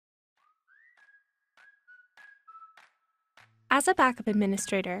As a backup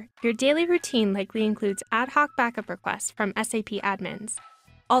administrator, your daily routine likely includes ad hoc backup requests from SAP admins.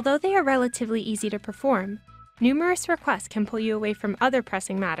 Although they are relatively easy to perform, numerous requests can pull you away from other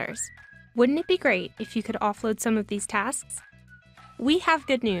pressing matters. Wouldn't it be great if you could offload some of these tasks? We have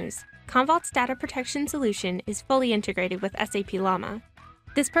good news. Commvault's data protection solution is fully integrated with SAP LaMa.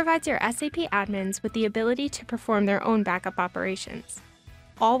 This provides your SAP admins with the ability to perform their own backup operations,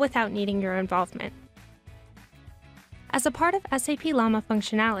 all without needing your involvement. As a part of SAP LaMa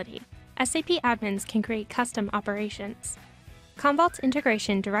functionality, SAP admins can create custom operations. Commvault's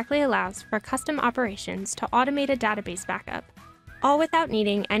integration directly allows for custom operations to automate a database backup, all without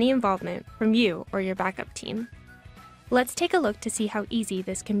needing any involvement from you or your backup team. Let's take a look to see how easy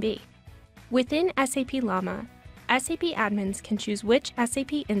this can be. Within SAP LaMa, SAP admins can choose which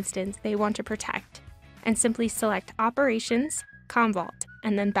SAP instance they want to protect, and simply select Operations, Commvault,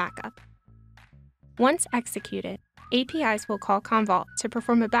 and then Backup. Once executed, APIs will call Commvault to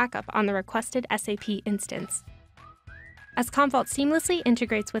perform a backup on the requested SAP instance. As Commvault seamlessly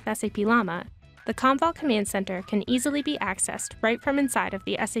integrates with SAP LaMa, the Commvault Command Center can easily be accessed right from inside of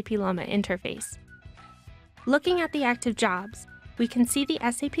the SAP LaMa interface. Looking at the active jobs, we can see the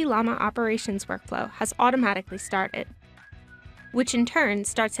SAP LaMa operations workflow has automatically started, which in turn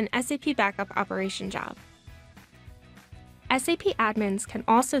starts an SAP backup operation job. SAP admins can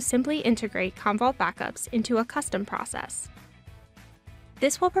also simply integrate Commvault backups into a custom process.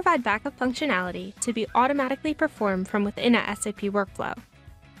 This will provide backup functionality to be automatically performed from within a SAP workflow,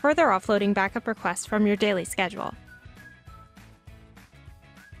 further offloading backup requests from your daily schedule.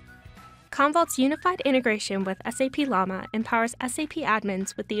 Commvault's unified integration with SAP LaMa empowers SAP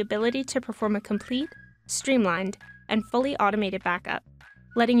admins with the ability to perform a complete, streamlined, and fully automated backup,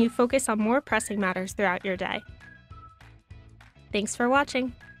 letting you focus on more pressing matters throughout your day. Thanks for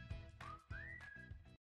watching.